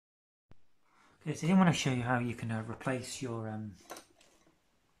Okay, so here I want to show you how you can replace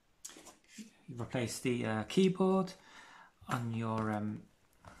the keyboard on your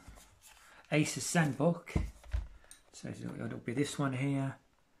asus Zenbook. So it'll be this one here.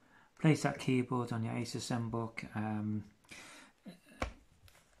 Place that keyboard on your asus Zenbook.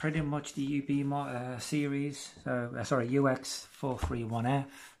 Pretty much the UB series. So sorry, UX431F.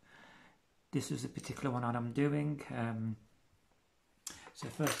 This is the particular one that I'm doing. So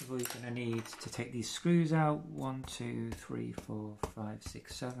first of all, you're going to need to take these screws out. 1, 2, 3, 4, 5,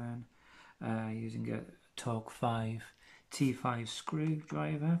 6, 7. Using a Torque 5 T5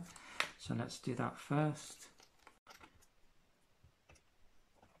 screwdriver. So let's do that first.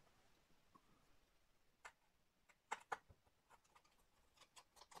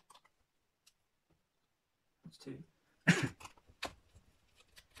 That's 2.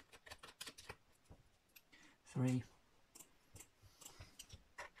 3.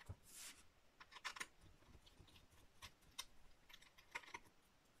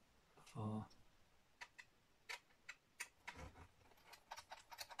 4.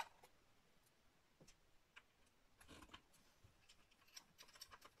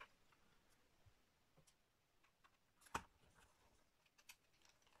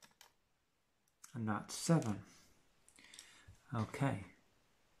 And that's 7. Okay.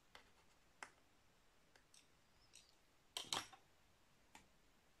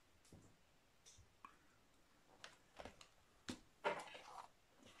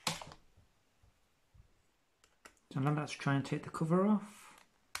 So now let's try and take the cover off.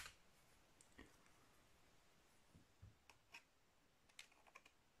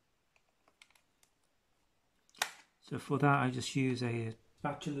 So for that I just use a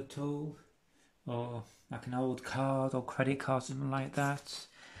spatula tool or like an old card or credit card, something like that.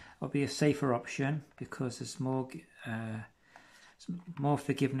 It'll be a safer option because there's more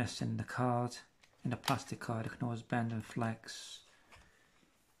forgiveness in the card. In a plastic card, it can always bend and flex.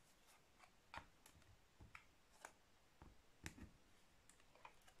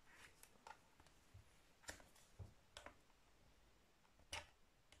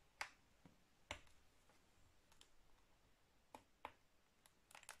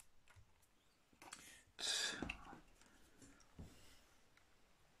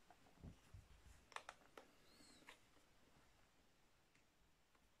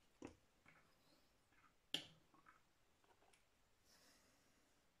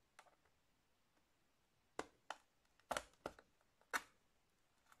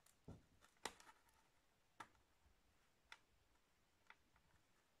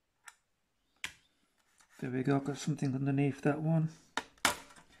 There we go, I've got something underneath that one.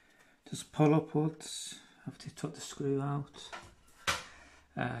 Just pull upwards after you took the screw out.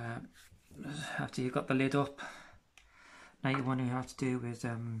 After you've got the lid up, now what you have to do is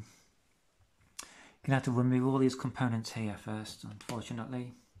you're going to have to remove all these components here first,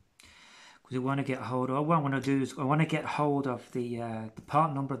 unfortunately. Because you want to get hold of, what I want to do is I want to get hold of the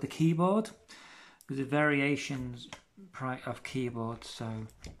part number of the keyboard. Because the variations of keyboards,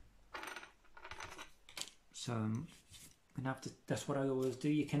 so I'm gonna have to, that's what I always do.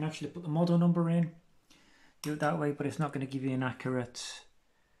 You can actually put the model number in, do it that way, but it's not going to give you an accurate,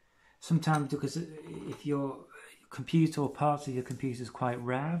 sometimes, because if your computer or parts of your computer is quite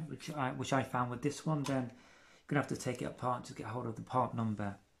rare, which I found with this one, then you're gonna have to take it apart to get hold of the part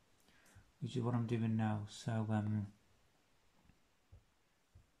number, which is what I'm doing now. So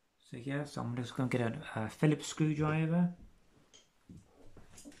yeah, so I'm just going to get a Phillips screwdriver.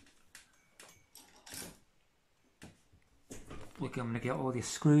 I'm going to get all these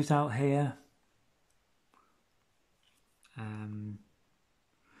screws out here.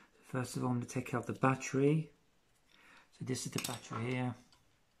 First of all, I'm going to take out the battery. So this is the battery here.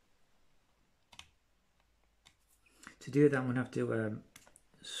 To do that, I'm going to have to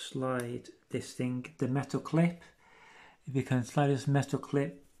slide this thing, the metal clip. If you can slide this metal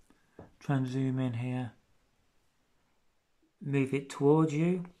clip, try and zoom in here. Move it towards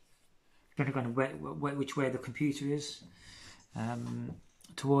you. Depending on which way the computer is.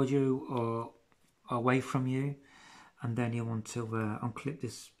 Towards you or away from you, and then you want to unclip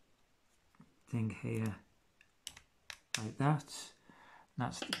this thing here like that.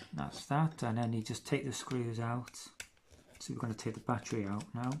 That's that, and then you just take the screws out. So we're going to take the battery out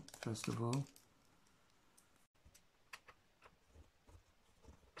now, first of all.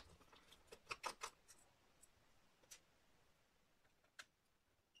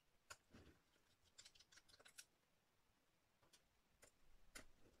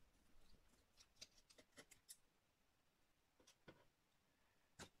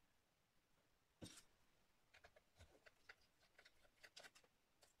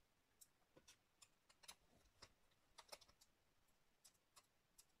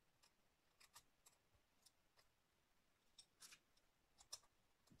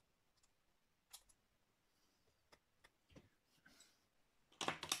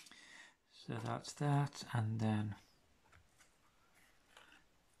 So that's that, and then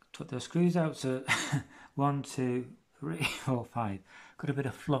took the screws out. So 1, 2, 3, 4, 5. Got a bit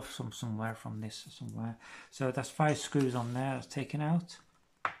of fluff somewhere from this somewhere. So that's 5 screws on there. That's taken out.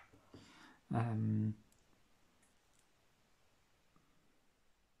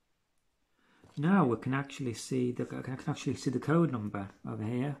 Now we can actually see the code number over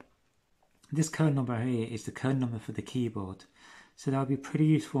here. This code number here is the code number for the keyboard. So that'll be pretty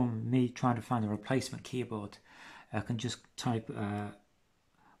useful for me trying to find a replacement keyboard. I can just type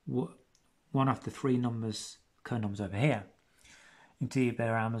one of the 3 numbers, code numbers over here, into eBay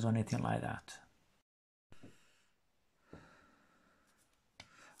or Amazon, anything like that.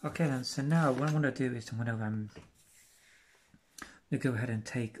 Okay then, so now what I'm going to do is I'm going to go ahead and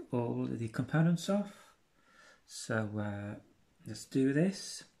take all the components off. So let's do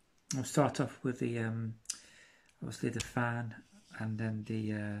this. I'll start off with the obviously the fan, and then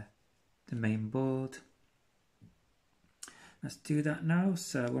the main board. Let's do that now.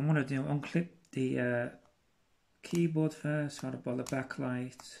 So what I'm going to do, unclip the keyboard first. I'm going to buy the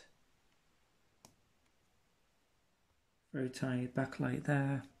backlight. Very tiny backlight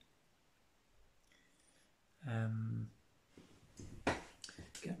there.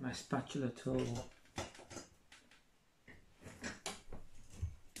 Get my spatula tool.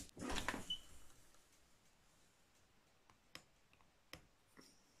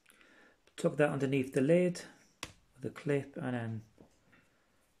 Tuck that underneath the lid with a clip, and then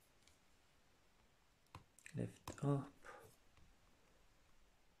lift up.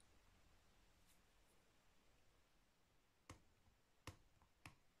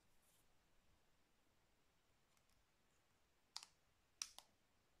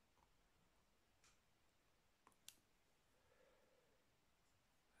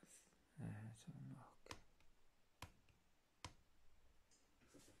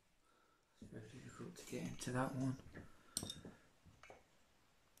 It's very difficult to get into that one.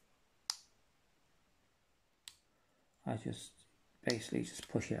 I just basically just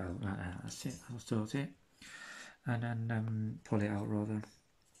push it out like that. That's it. I'll sort it, and then pull it out rather.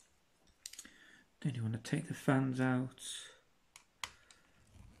 Then you want to take the fans out.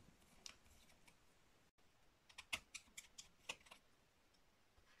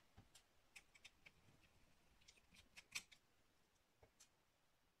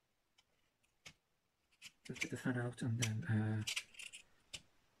 Just get the fan out, and then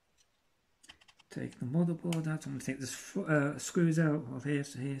take the motherboard out. I'm going to take the screws out of here.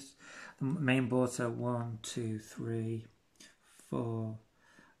 So here's the main board. So 1, 2, 3, 4 on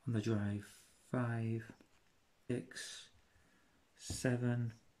the drive. 5, 6,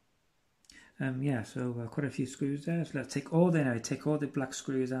 7. Yeah, so quite a few screws there. So let's take all the black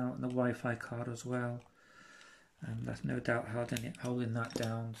screws out, and the Wi-Fi card as well. And that's no doubt holding that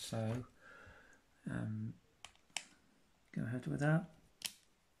down. So go ahead with that.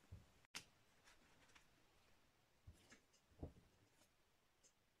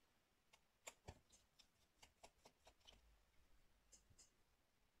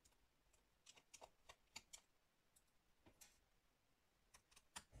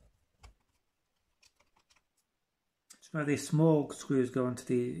 So these small screws go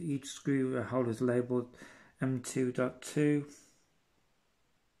onto each screw hole is labelled M2.2.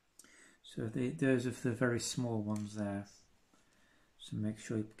 So those are the very small ones there. So make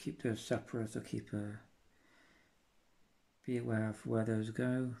sure you keep those separate, or be aware of where those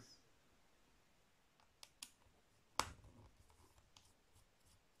go.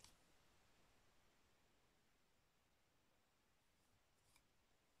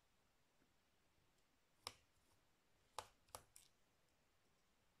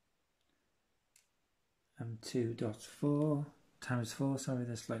 M2.4 times 4, sorry,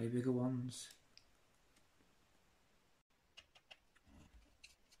 they're slightly bigger ones.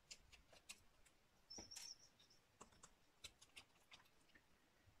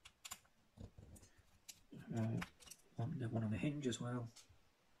 One on the hinge as well.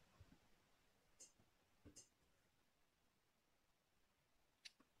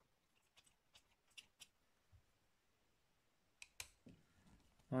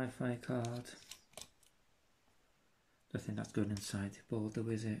 Wi-Fi card. Nothing that's going inside the board though,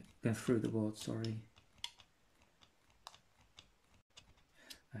 is it? Going through the board, sorry.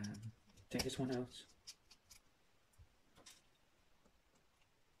 Take this one out.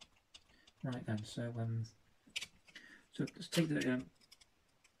 Right then, so let's take the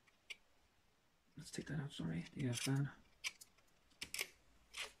let's take that out, sorry, the fan.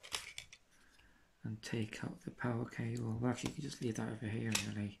 And take out the power cable. Well, actually, you can just leave that over here,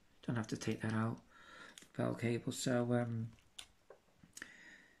 really. Don't have to take that out. Power cable. So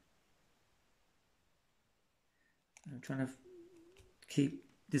I'm trying to keep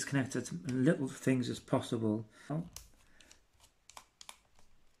disconnected as little things as possible. Oh.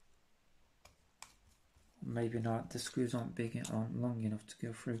 Maybe not, the screws aren't long enough to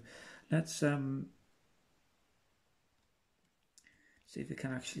go through. Let's see if we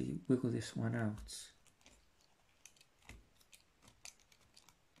can actually wiggle this one out.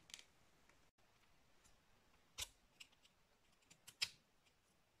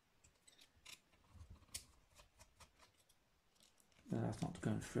 That's not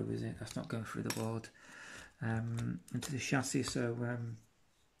going through, is it? That's not going through the board into the chassis. So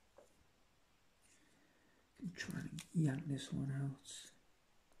try and yank this one out.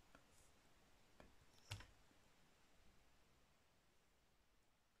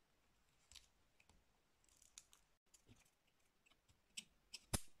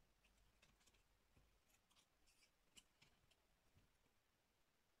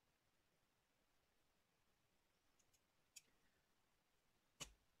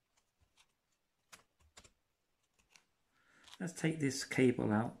 Let's take this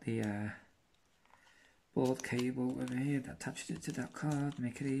cable out, the board cable over here that attached it to that card,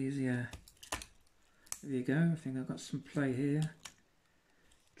 make it easier. There you go, I think I've got some play here.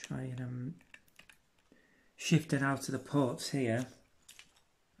 Try and shift it out to the ports here.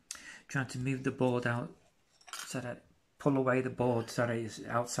 Trying to move the board out so that pull away the board so that it's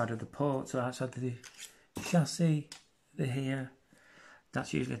outside of the port, so outside of the chassis over here.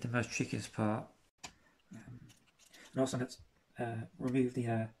 That's usually the most trickiest part. And also let's remove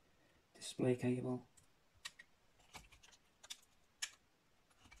the display cable.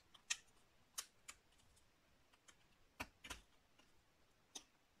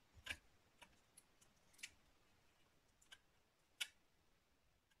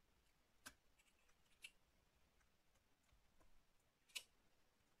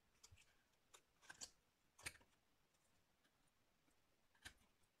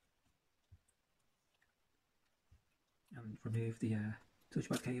 And remove the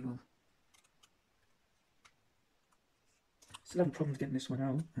touchpad cable. Still having problems getting this one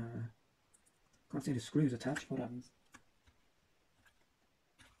out. Can't see the screws attached. What happens?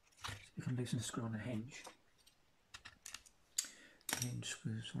 So we can loosen the screw on the hinge. Hinge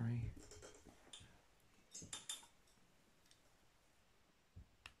screw, sorry.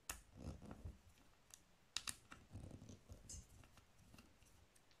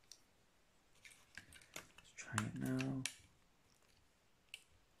 Let's try it now.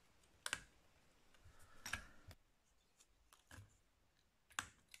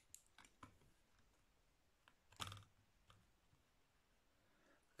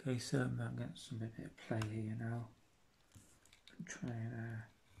 Okay, so I'm getting some bit of play here now. Try and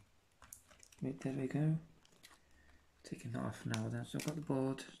there we go. Taking that off now then. So I've got the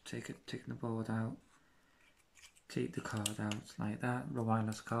board, taking the board out. Take the card out like that, the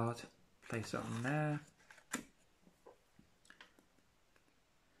wireless card. Place it on there.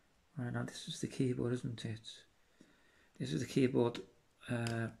 Right, now this is the keyboard, isn't it? This is the keyboard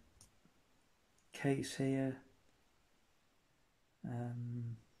case here.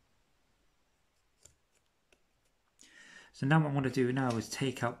 So now what I want to do now is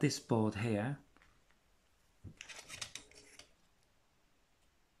take out this board here.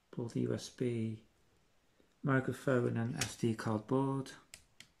 Pull the USB microphone and SD card board.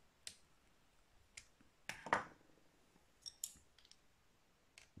 I'm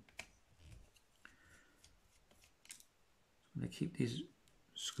going to keep these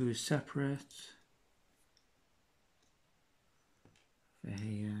screws separate. Over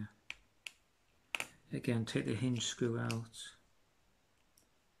here. Again, take the hinge screw out.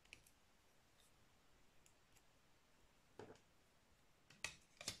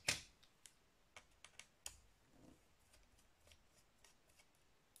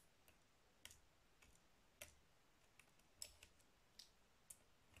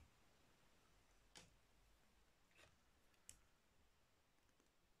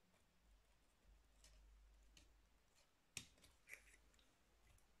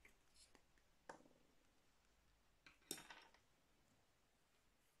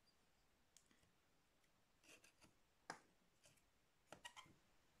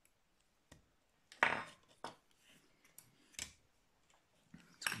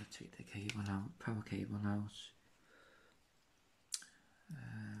 Take the cable out, power cable out.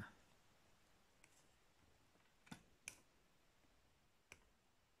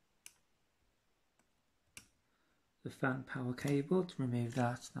 The fan power cable, to remove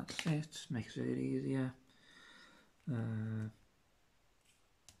that, that's it, makes it easier.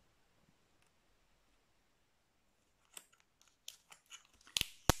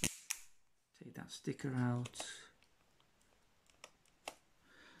 Take that sticker out.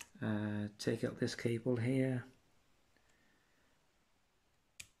 take out this cable here.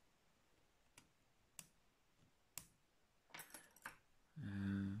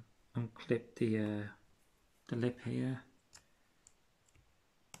 Unclip the lip here.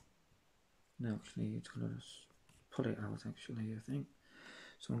 No, actually, it's going to pull it out. Actually, I think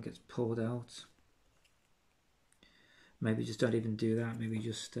someone gets pulled out. Maybe just don't even do that. Maybe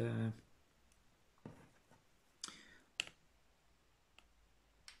just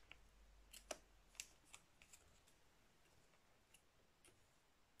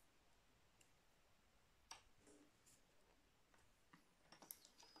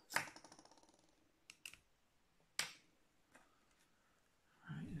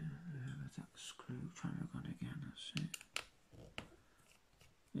that screw, try and work on it again, that's it.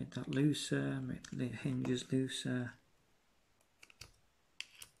 Make that looser, make the hinges looser.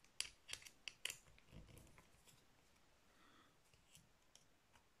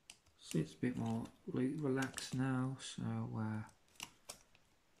 See, it's a bit more relaxed now, so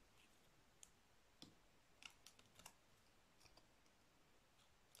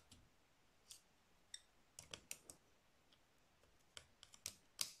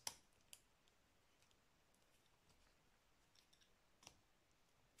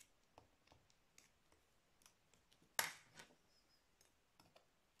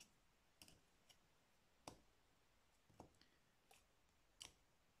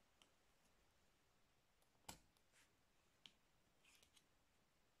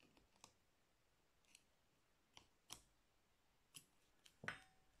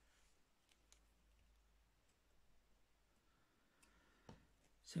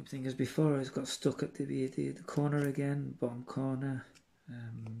same thing as before. It's got stuck at the corner again, bottom corner.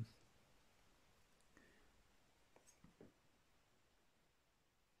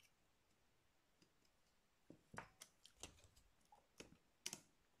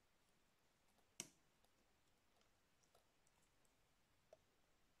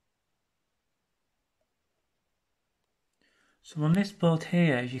 So on this board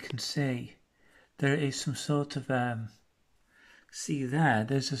here, as you can see, there is some sort of see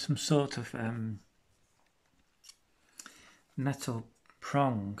there's some sort of metal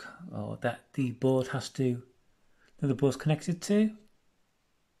prong, or that the board has to, that the board's connected to.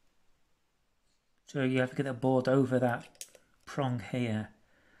 So you have to get the board over that prong here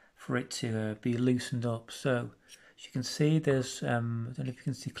for it to be loosened up. So as you can see, there's I don't know if you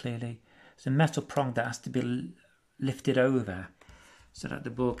can see clearly, there's a metal prong that has to be lifted over so that the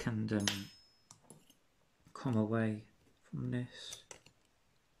board can come away from this.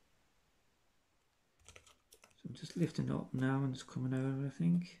 So I'm just lifting it up now and it's coming over, I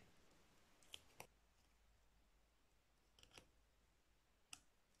think.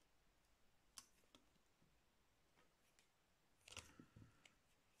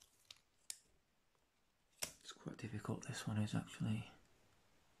 It's quite difficult, this one is actually.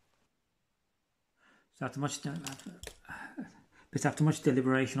 So after much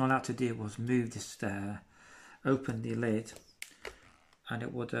deliberation, all I had to do was move this, open the lid, and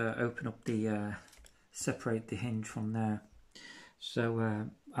it would open up the, separate the hinge from there. So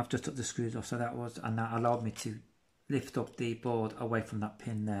I've just took the screws off, so that was, and that allowed me to lift up the board away from that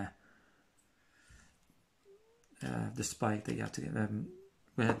pin there. The spike that you had to get,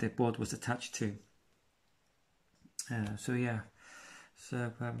 where the board was attached to. So yeah.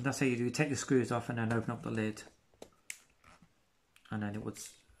 So that's how you do. You take the screws off and then open up the lid, and then it would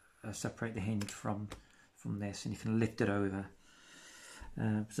separate the hinge from this, and you can lift it over.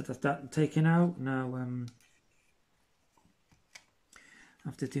 So that's that taken out. Now I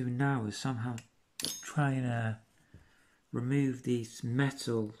have to do now is somehow try and remove these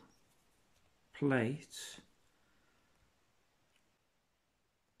metal plates.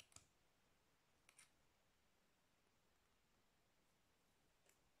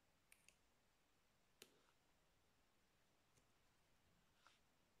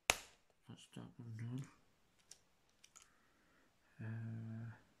 That's that one done.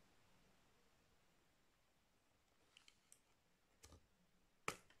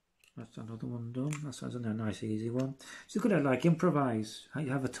 That's another one done. That's a nice easy one. So you could like improvise.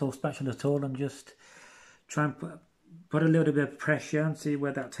 You have a tool, spatula tool, and just try and put a little bit of pressure and see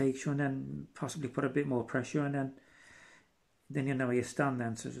where that takes you, and then possibly put a bit more pressure, and then you know where you stand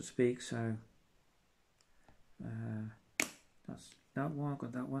then, so to speak. So that's that one.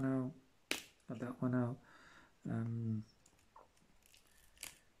 Got that one out. Got that one out.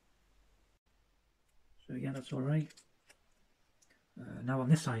 So yeah, that's all right. Now on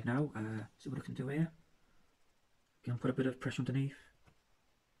this side now, see what I can do here. Again, put a bit of pressure underneath.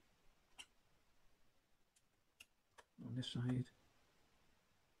 On this side.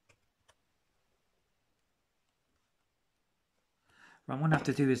 What I'm going to have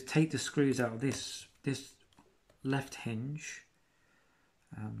to do is take the screws out of this left hinge,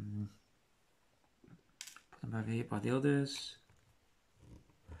 put them over here by the others,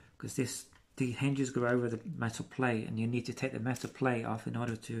 because the hinges go over the metal plate, and you need to take the metal plate off in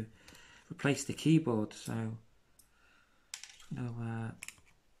order to replace the keyboard. So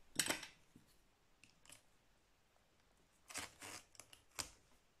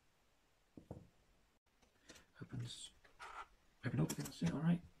open up again, that's it,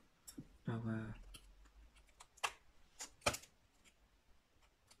 alright. Now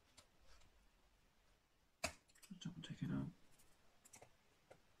double take it out.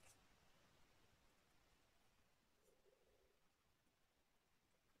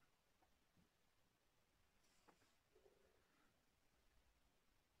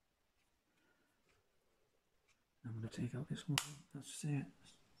 I'm going to take out this one, that's it.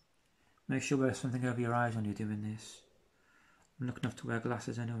 Make sure there's something over your eyes when you're doing this. I'm not enough to wear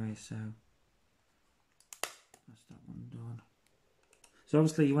glasses anyway, so that's that one done. So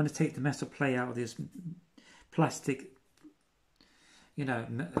obviously you want to take the metal plate out of this plastic, you know,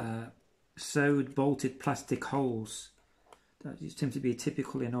 sewed, bolted plastic holes that seem to be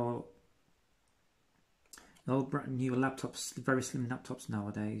typical in all brand new laptops, very slim laptops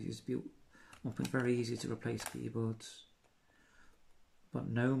nowadays. It's built up and very easy to replace keyboards, but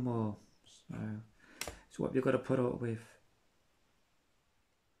no more. So it's what you've got to put up with.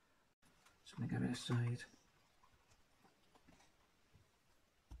 So I'm going to go aside.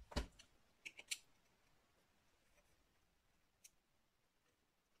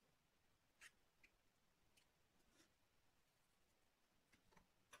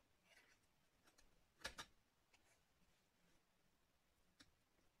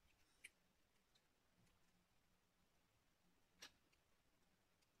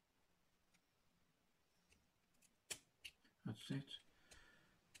 That's it.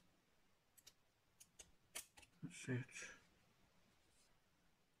 That's it.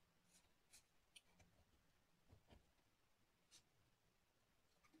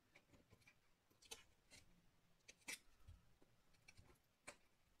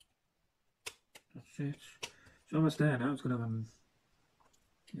 That's it. It's almost there now. It's going to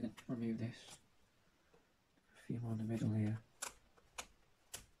remove this. A few more in the middle here.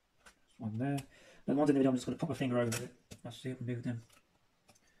 There's one there. The ones in the middle, I'm just going to put my finger over it. That's it. Remove them.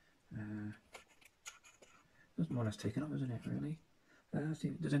 That's more or less taken off, isn't it? Really. See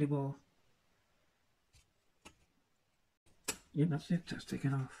if there's any more. Yep, that's it. That's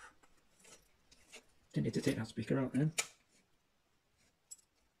taken off. Didn't need to take that speaker out then.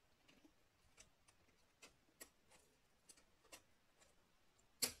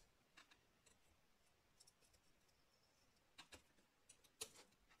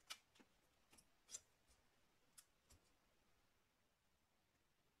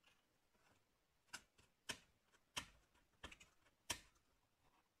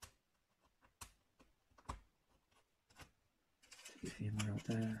 Take a few more out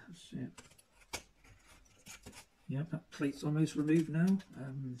there. That's it. Yep, that plate's almost removed now.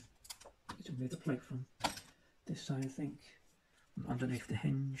 Need to remove the plate from this side, I think, from underneath the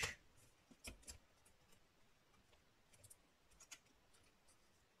hinge.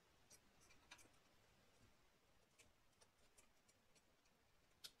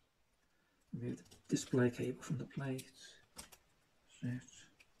 Remove the display cable from the plate. That's it.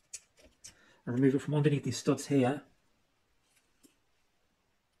 And remove it from underneath these studs here.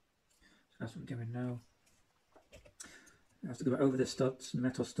 So that's what I'm doing now. I have to go over the studs, the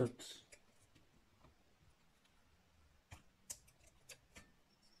metal studs.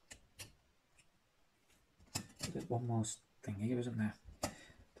 There's one more thing here, isn't there?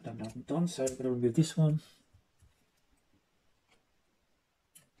 That I haven't done, so I'm going to remove this one.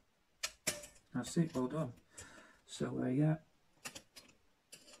 That's it, well done. So yeah.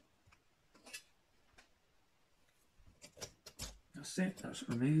 That's it, that's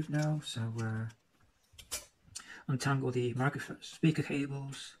removed now. So untangle the microphone speaker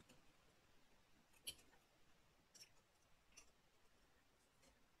cables.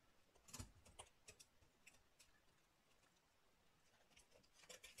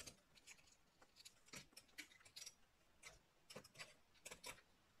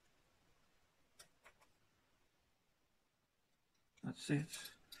 That's it.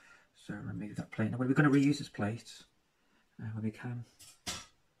 So remove that plate. Now we're going to reuse this plate when we can.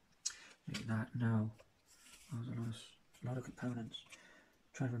 Make that now. Oh, there's a lot of components.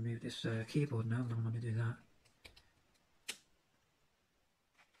 Try to remove this keyboard now. I'm going to do that.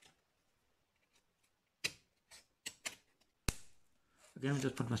 Again, I'm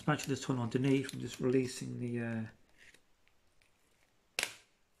just putting my spatula tool underneath. I'm just releasing the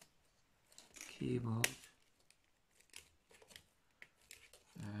keyboard.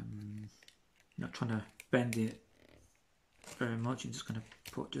 Not trying to bend it very much, I'm just going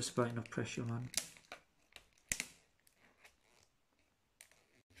to put just about enough pressure on.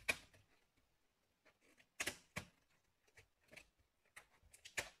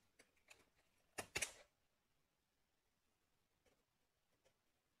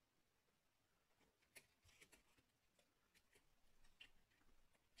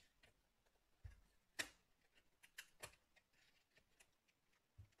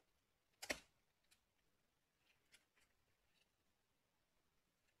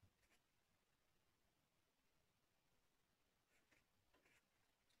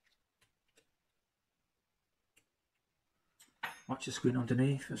 Watch the screen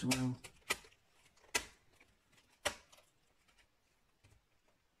underneath as well.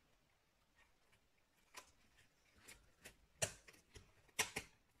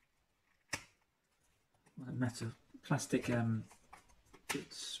 Metal, plastic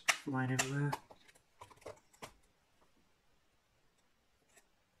bits flying everywhere.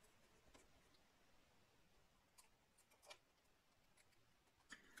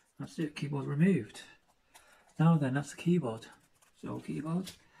 That's it, keyboard removed. Now then, that's the keyboard. It's the old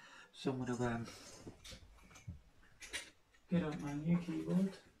keyboard. So I'm going to get out my new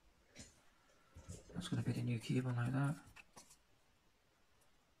keyboard. That's going to be the new keyboard like that.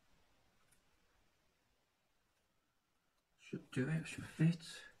 Should do it, should fit.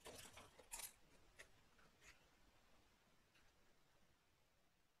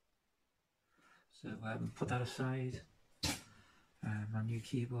 So put that aside. My new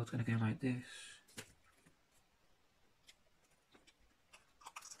keyboard's going to go like this.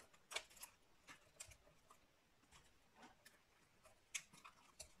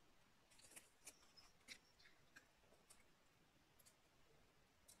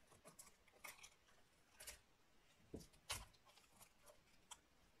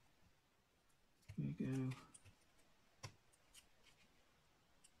 There you go.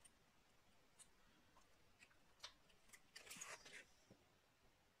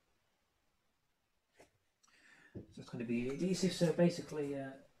 So it's going to be adhesive, so basically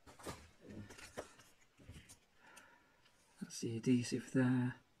that's the adhesive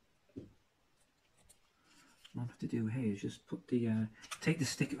there. What I have to do here is just put the take the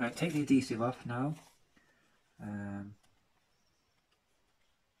stick, take the adhesive off now.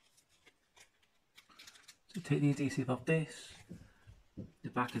 So take the adhesive off this, the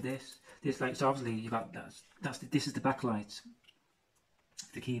back of this. This light, so obviously you got this is the backlight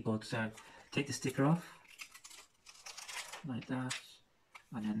of the keyboard. So take the sticker off like that,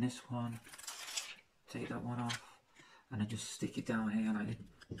 and then this one, take that one off, and then just stick it down here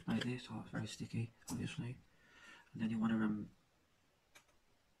like this. Oh, it's very sticky, obviously. And then you want to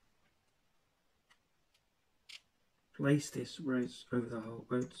place this where it's over the hole,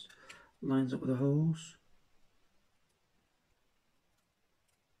 where it lines up with the holes.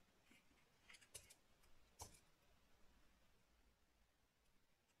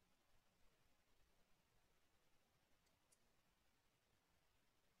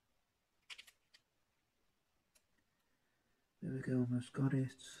 There we go, almost got it.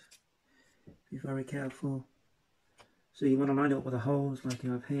 Be very careful. So you want to line it up with the holes like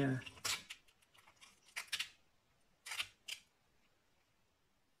you have here.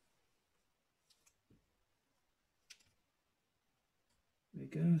 There you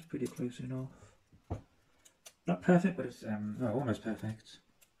go, it's pretty close enough. Not perfect, but it's well, almost perfect.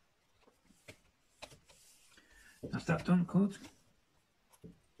 That's that done, good.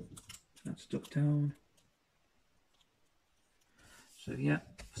 That's stuck down. So yeah,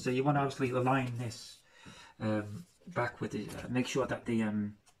 so you want to obviously align this back with the, make sure that the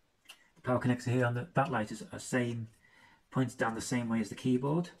power connector here on the backlight is the same, points down the same way as the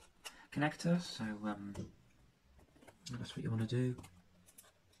keyboard connector. So that's what you want to do.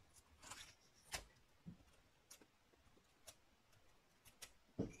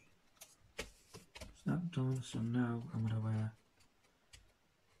 That's that done. So now I'm going to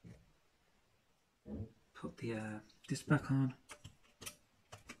put the this back on.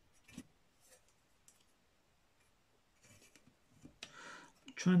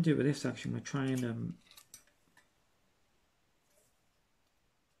 Try and do it with this actually. I'm going to try and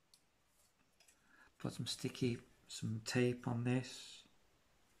put some tape on this.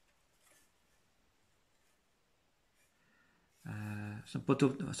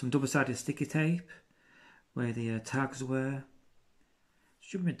 Some double-sided sticky tape where the tags were.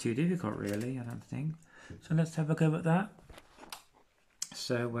 Shouldn't be too difficult really, I don't think. So let's have a go at that.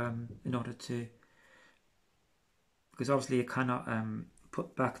 So in order to, because obviously you cannot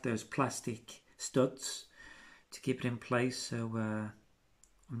put back those plastic studs to keep it in place. So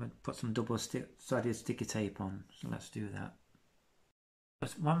I'm going to put some double-sided sticky tape on. So let's do that.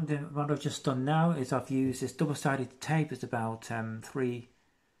 What I've just done now is I've used this double-sided tape. It's about 3-4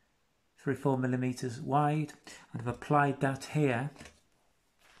 millimeters wide, and I've applied that here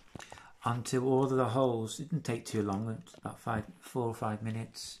onto all of the holes. It didn't take too long, it's about 4 or 5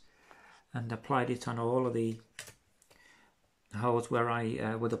 minutes, and applied it on all of the holes where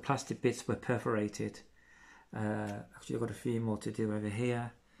where the plastic bits were perforated. Actually, I've got a few more to do over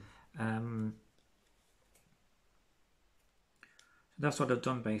here. That's what I've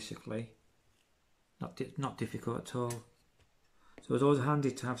done basically. Not difficult at all. So it's always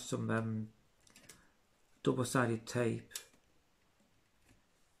handy to have some double-sided tape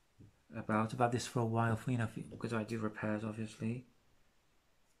about. I've had this for a while, because I do repairs, obviously.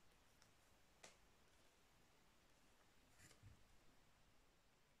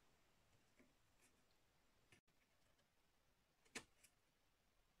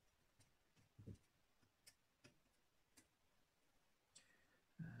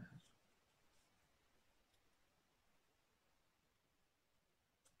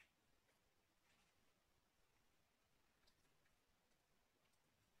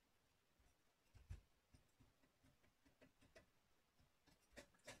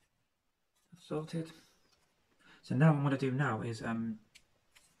 Sorted. So now what I'm going to do now is put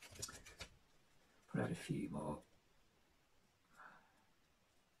out a few more.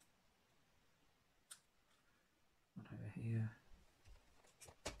 One over here.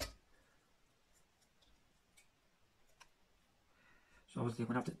 So obviously I'm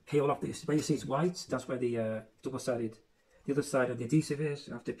going to have to peel off this. Where you see it's white, that's where the double-sided, the other side of the adhesive is.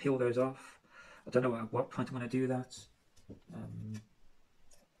 I have to peel those off. I don't know at what point I'm going to do that.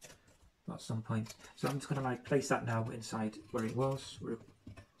 At some point. So I'm just going to like place that now inside where it was, where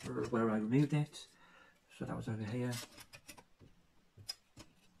I removed it. So that was over here.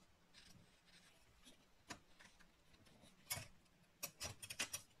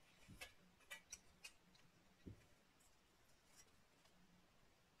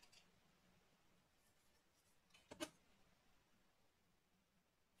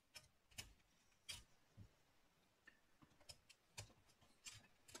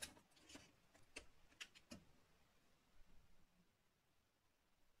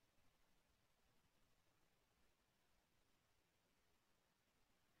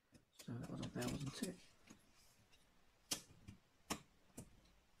 So that was up there, wasn't it?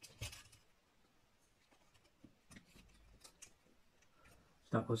 So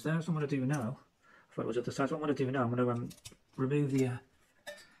that was there. So I'm going to do now. I thought it was the other side. So what I'm going to do now, I'm going to remove the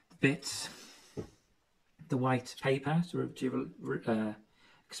bits, the white paper, to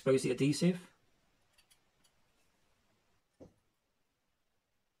expose the adhesive.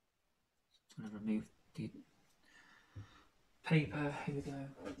 I'm going to remove the paper. Here we go.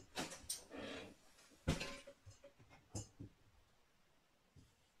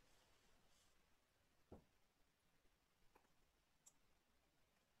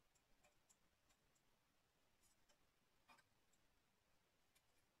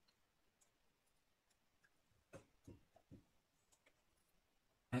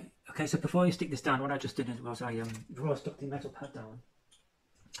 Okay, so before you stick this down, what I just did was before I stuck the metal pad down,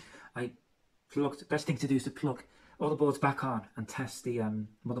 I plugged. The best thing to do is to plug all the boards back on and test the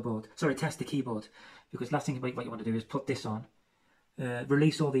motherboard. Sorry, test the keyboard, because last thing what you want to do is put this on,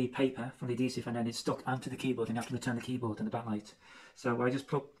 release all the paper from the adhesive, and then it's stuck onto the keyboard, and you have to return the keyboard and the backlight. So I just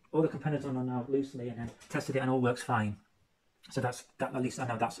plugged all the components on now loosely, and then tested it, and all works fine. So that at least I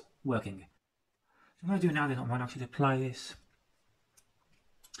know that's working. So what I'm going to do now is I'm going to actually apply this.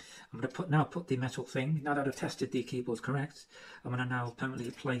 I'm going to put the metal thing, now that I've tested the keyboard's correct, I'm going to now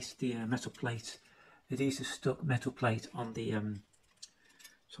permanently place the metal plate, the adhesive stuck metal plate on the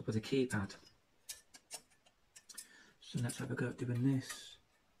top of the keypad. So let's have a go at doing this.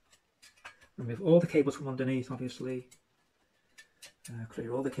 Remove all the cables from underneath, obviously.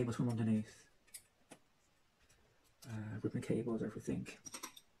 Clear all the cables from underneath. Ribbon cables, everything.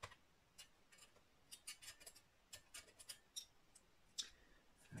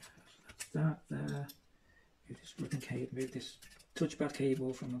 That there. Move this ribbon cable, move this touchpad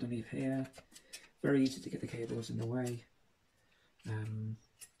cable from underneath here. Very easy to get the cables in the way.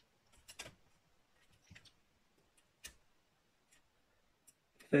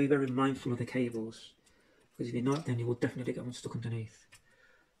 Very, very mindful of the cables, because if you're not, then you will definitely get one stuck underneath.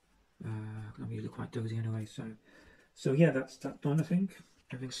 I'm usually quite dozy anyway, so yeah, that's that done. I think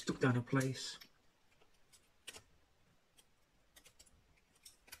everything's stuck down in place.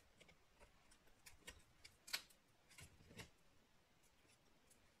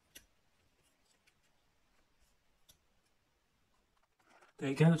 there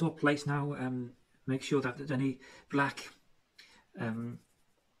you go, it's all placed now. Make sure that there's any black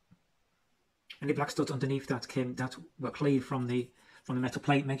studs underneath that were cleaved from the metal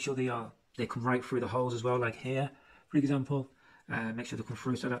plate. Make sure they come right through the holes as well, like here, for example. Make sure they come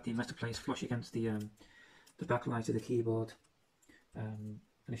through so that the metal plate is flush against the backlight of the keyboard, and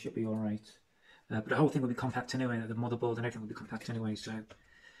it should be all right. But the whole thing will be compact anyway. The motherboard and everything will be compact anyway, so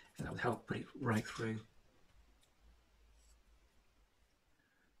that would help put it right through.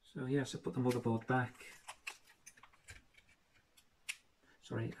 So yeah, so put the motherboard back.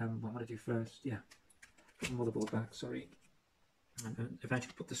 Sorry, what I'm going to do first, yeah, put the motherboard back, sorry, and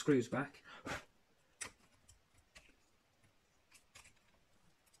eventually put the screws back.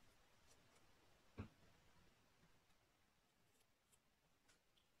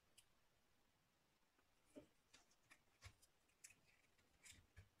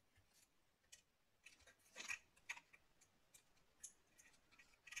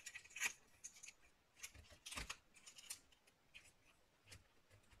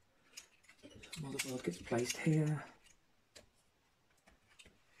 Motherboard gets placed here.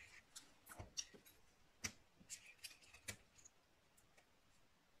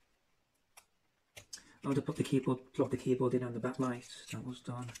 I'll just put the keyboard, plug the keyboard in on the backlight. That was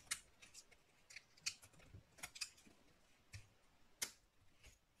done.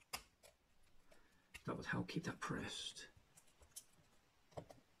 That would help keep that pressed.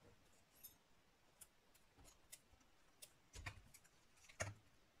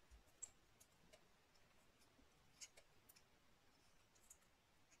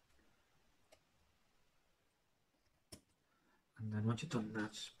 And then once you've done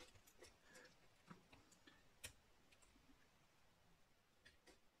that,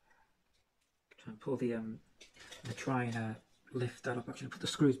 try and pull try and lift that up. Actually, put the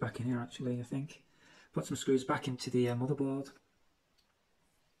screws back in here. Actually, I think put some screws back into the motherboard,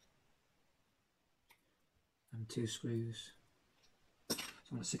 and 2 screws. So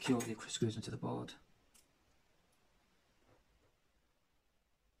I'm going to secure the screws into the board.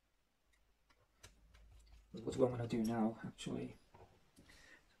 What I'm going to do now, actually,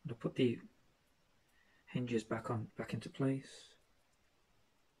 I'm going to put the hinges back into place.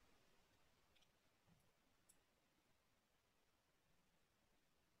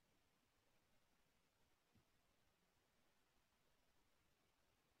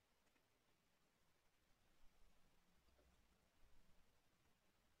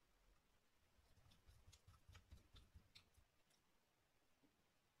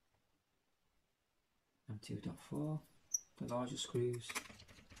 And 2.4, the larger screws.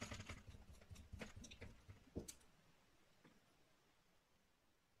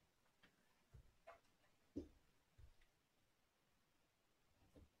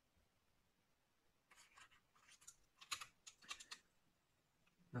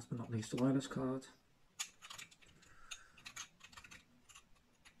 Last but not least, the wireless card.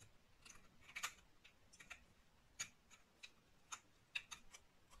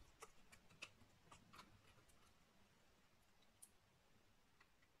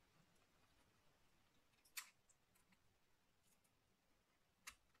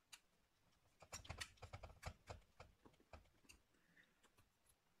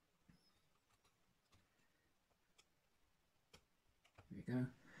 There we go.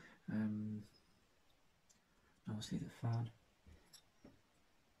 Obviously the fan.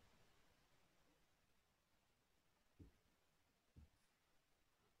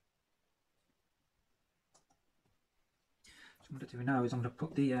 So what I'm going to do now is I'm going to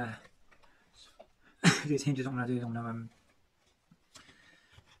put the these hinges. I'm going to do. I'm going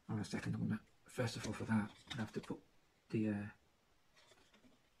to. A second. I'm going to, first of all, for that, I have to put the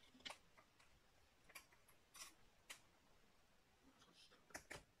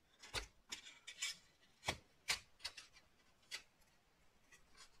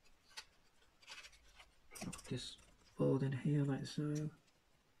this board in here like so.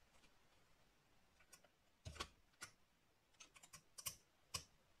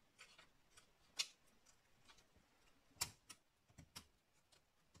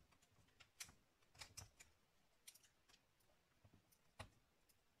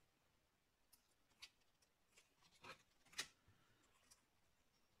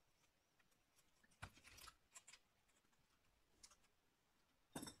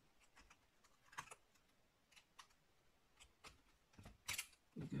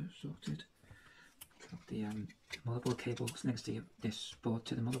 There we go, sorted. Drop the motherboard cables next to this board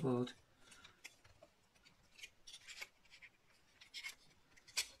to the motherboard.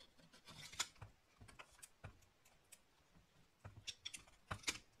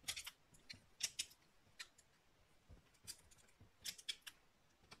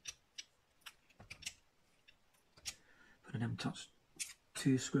 and then top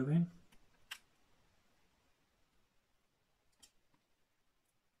 2 screw in.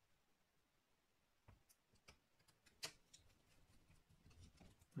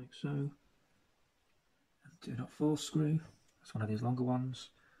 Like so. And do not 4 screw. That's one of these longer ones.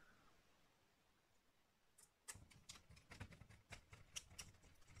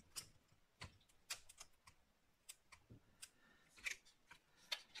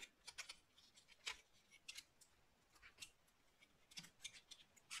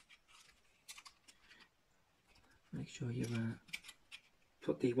 Make sure you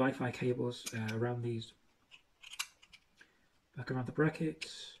put the Wi-Fi cables around these, back around the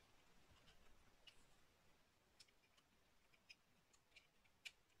brackets.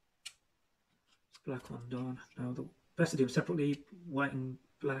 Black one done. Now the best to do them separately, white and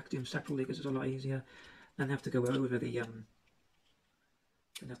black, do them separately because it's a lot easier. Then they have to go over the then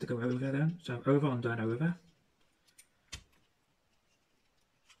have to go over then. So over, undone, over.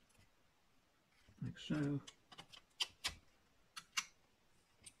 Like so.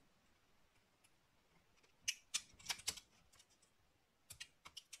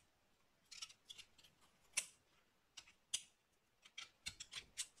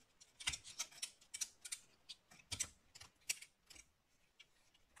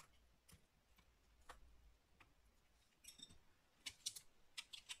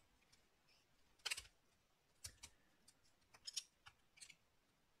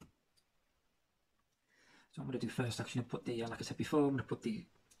 So I'm going to do first actually put the, like I said before, I'm going to put the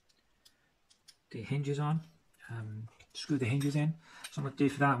hinges on, screw the hinges in. So I'm going to do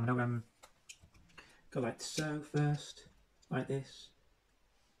for that, I'm going to go like so first, like this.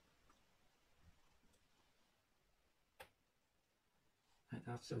 Like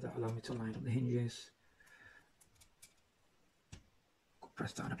that, so that'll allow me to line up the hinges.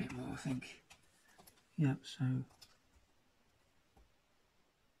 Press down a bit more, I think. Yep, so.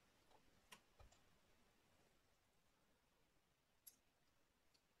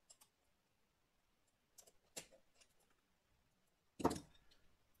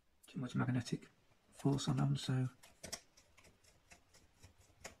 Too much magnetic force on them, so.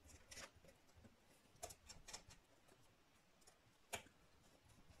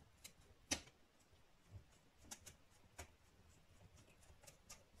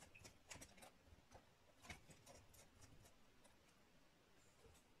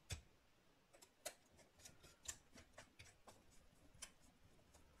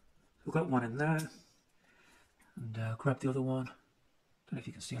 We've got one in there, and grab the other one. Don't know if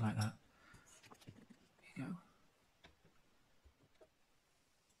you can see it like that. There you go.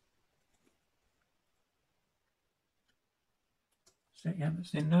 So yeah,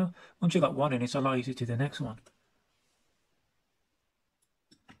 it's in now. Once you've got one in, it's a lot easier to do the next one.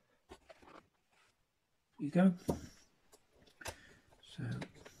 There you go. So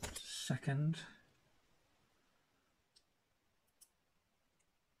second.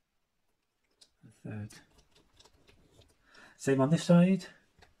 Third. Same on this side.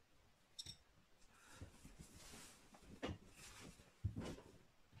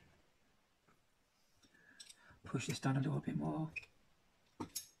 Push this down a little bit more.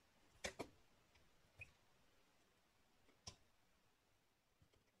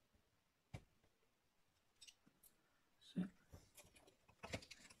 So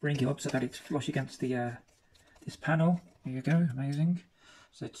bring it up so that it's flush against the this panel. There you go, amazing.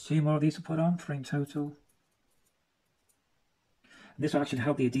 So 2 more of these to put on, 3 in total. And this will actually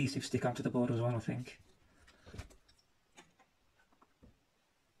help the adhesive stick onto the board as well, I think.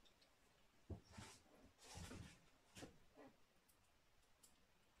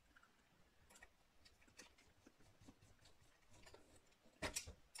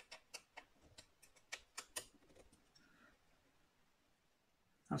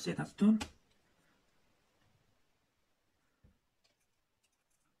 That's it, that's done.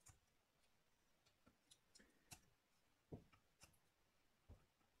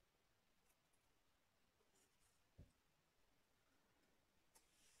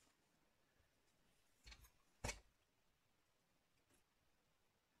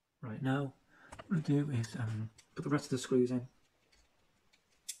 Right, now what I'm going to do is put the rest of the screws in.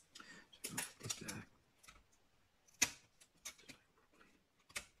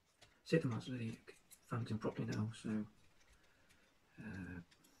 Set them as the fans in properly now, so okay,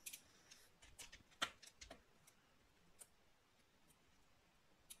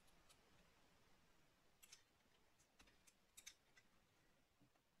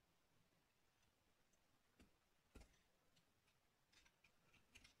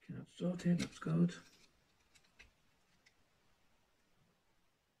 that's sorted, that's good.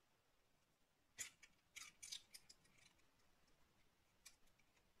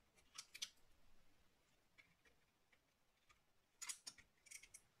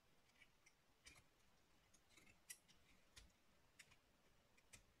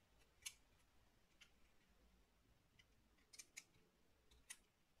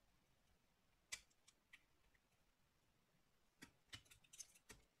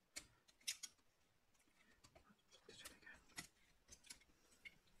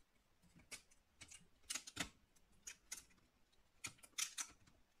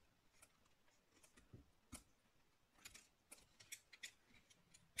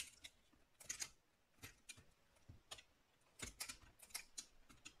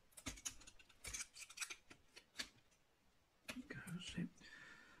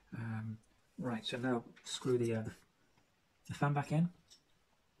 Right, so now screw the fan back in.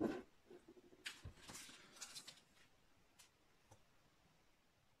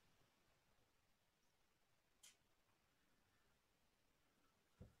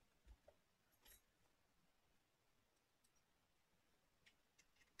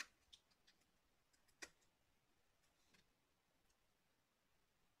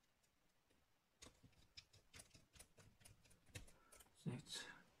 Six,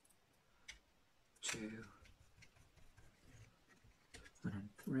 two, and then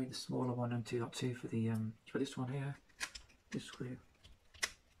three, the smaller one, and 2.2 for this one here. This screw.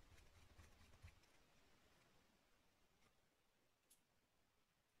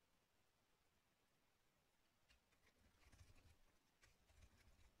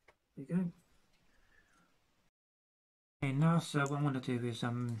 There you go. Okay, now so what I'm going to do is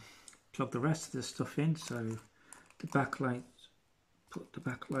plug the rest of the stuff in. So the backlight, put the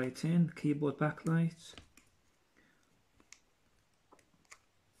backlight in, the keyboard backlight.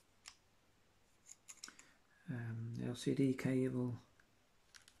 The LCD cable.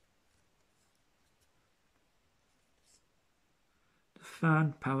 The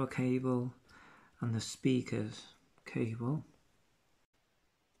fan, power cable, and the speakers cable.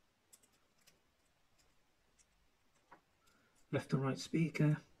 Left and right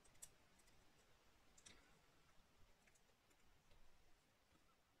speaker.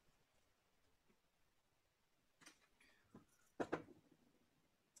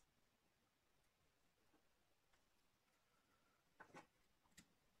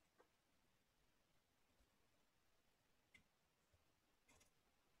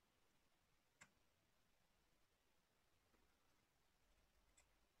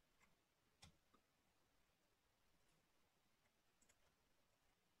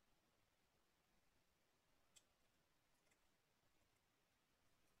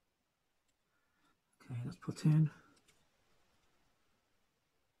 Okay, that's put in.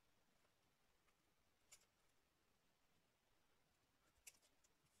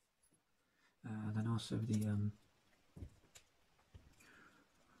 And then also the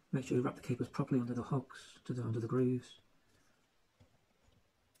make sure you wrap the cables properly under the hooks, under the grooves.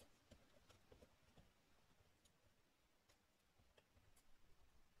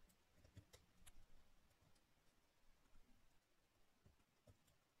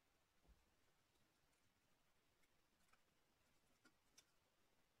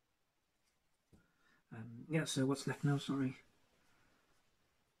 Yeah, so what's left now, sorry?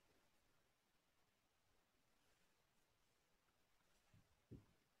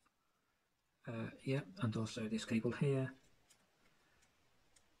 Yeah, and also this cable here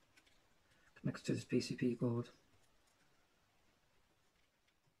connects to this PCB board.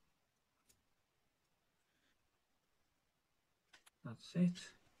 That's it.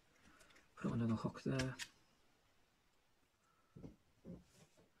 Put another hook there. Let's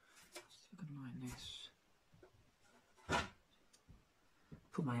see if I can line this.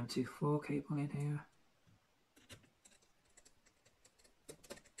 Put my M24 cable in here.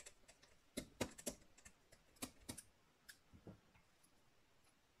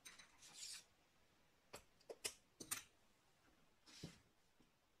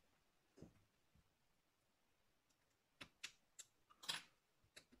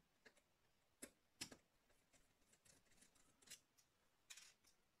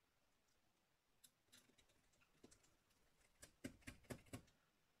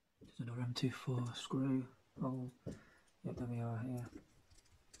 There's another M24 screw hole. Yep, there we are here.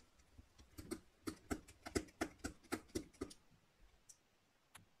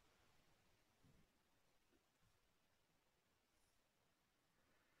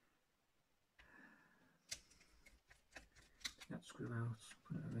 Take that screw out,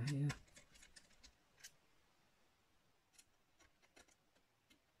 put it over here.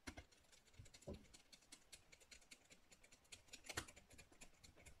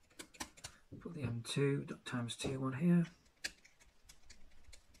 Put the M2 times 2 one here.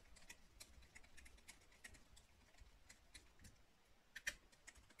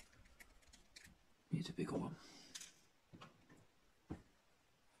 Needs a bigger one.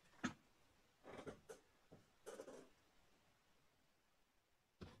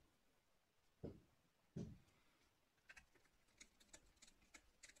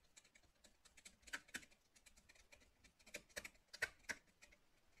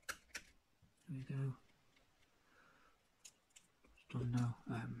 There we go. It's done now.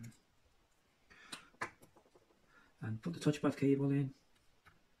 And put the touchpad cable in.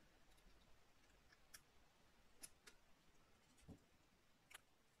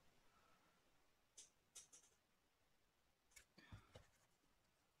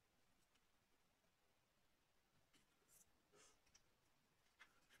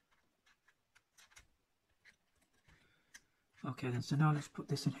 Okay then, so now let's put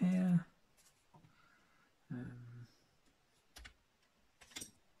this in here.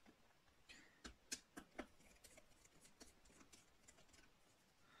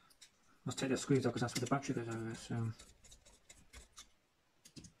 Let's take the screws out because that's where the battery goes over, so...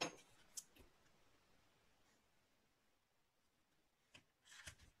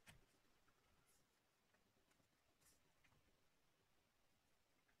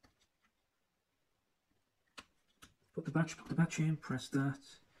 Put the battery in, press that,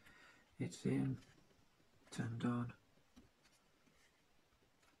 it's in, turned on,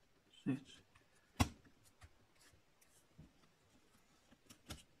 sit.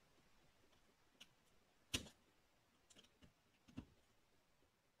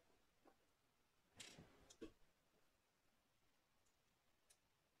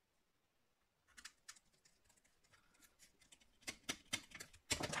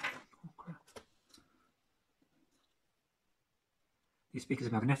 These speakers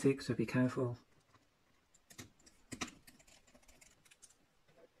are magnetic, so be careful.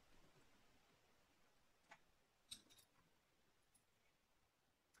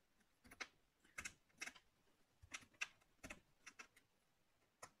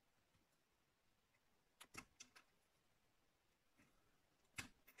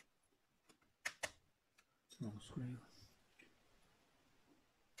 Small screw.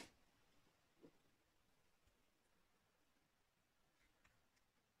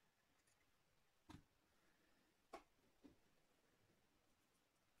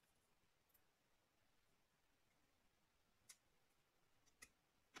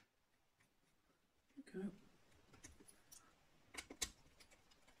 Okay.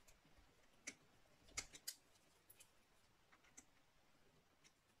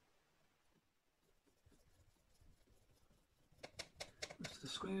 Rest of the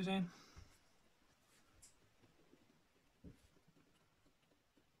screws in.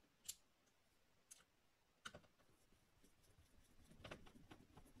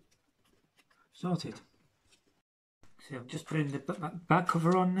 Sorted. So I'm just putting the back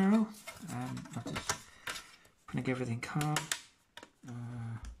cover on now. I'm just putting everything calm.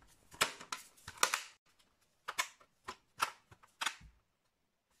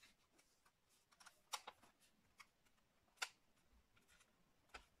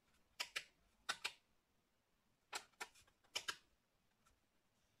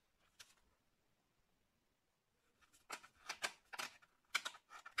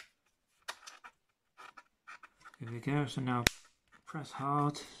 Here we go, so now press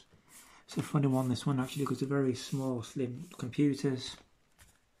hard. It's a funny one, this one actually, because they're very small, slim computers.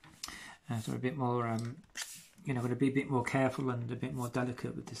 So a bit more, you know, going to be a bit more careful and a bit more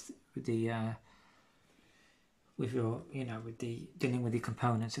delicate with this, with your, you know, with the dealing with the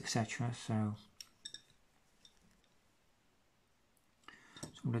components, etc. So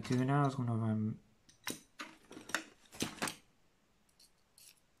what I'm going to do now is I'm going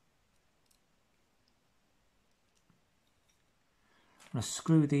to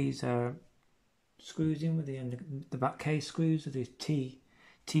screw these screws in with the back case screws with the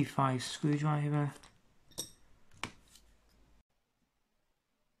T5 screwdriver.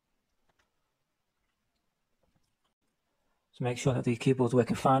 So make sure that the keyboard's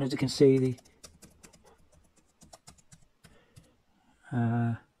working fine. As you can see, the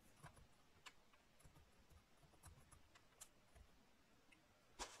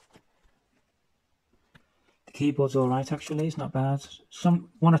keyboard's alright actually, it's not bad.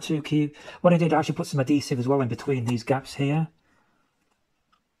 One or two what I did, I actually put some adhesive as well in between these gaps here.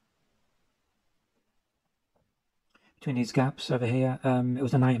 Between these gaps over here. It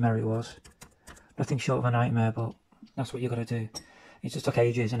was a nightmare, it was. Nothing short of a nightmare, but that's what you got to do. It just took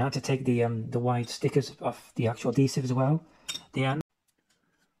ages, and I had to take the white stickers off the actual adhesive as well. The end.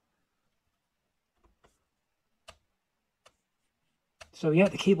 So yeah,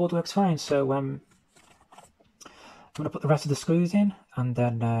 the keyboard works fine. So I'm going to put the rest of the screws in, and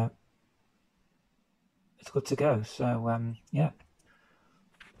then it's good to go. So yeah.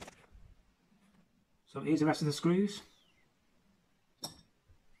 So here's the rest of the screws.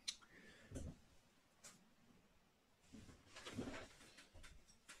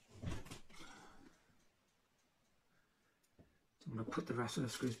 So I'm going to put the rest of the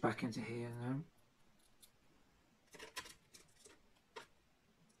screws back into here now.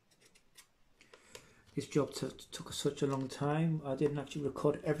 This job took such a long time. I didn't actually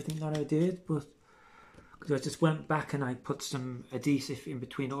record everything that I did, but because I just went back and I put some adhesive in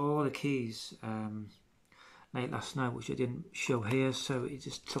between all the keys late last night, which I didn't show here. So it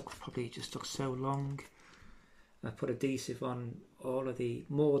just probably took so long. I put adhesive on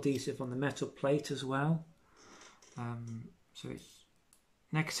more adhesive on the metal plate as well. So it's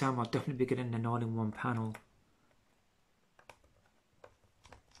next time I'll definitely be getting an all-in-one panel.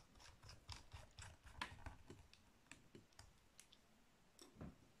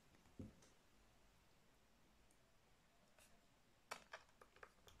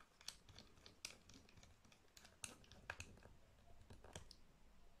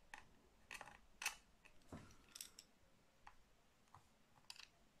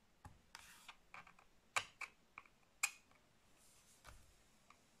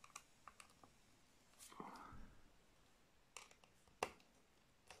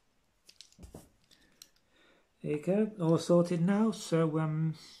 There you go, all sorted now. So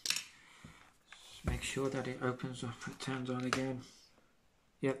just make sure that it opens up, it turns on again.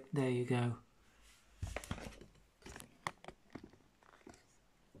 Yep, there you go.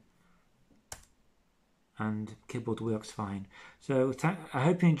 And keyboard works fine. So I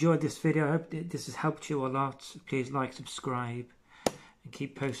hope you enjoyed this video. I hope this has helped you a lot. Please like, subscribe, and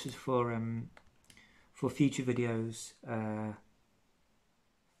keep posted for future videos.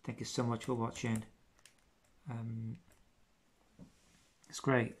 Thank you so much for watching. It's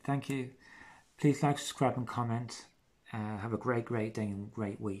great. Thank you. Please like, subscribe, and comment. Have a great day and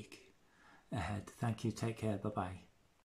great week ahead. Thank you. Take care. Bye bye.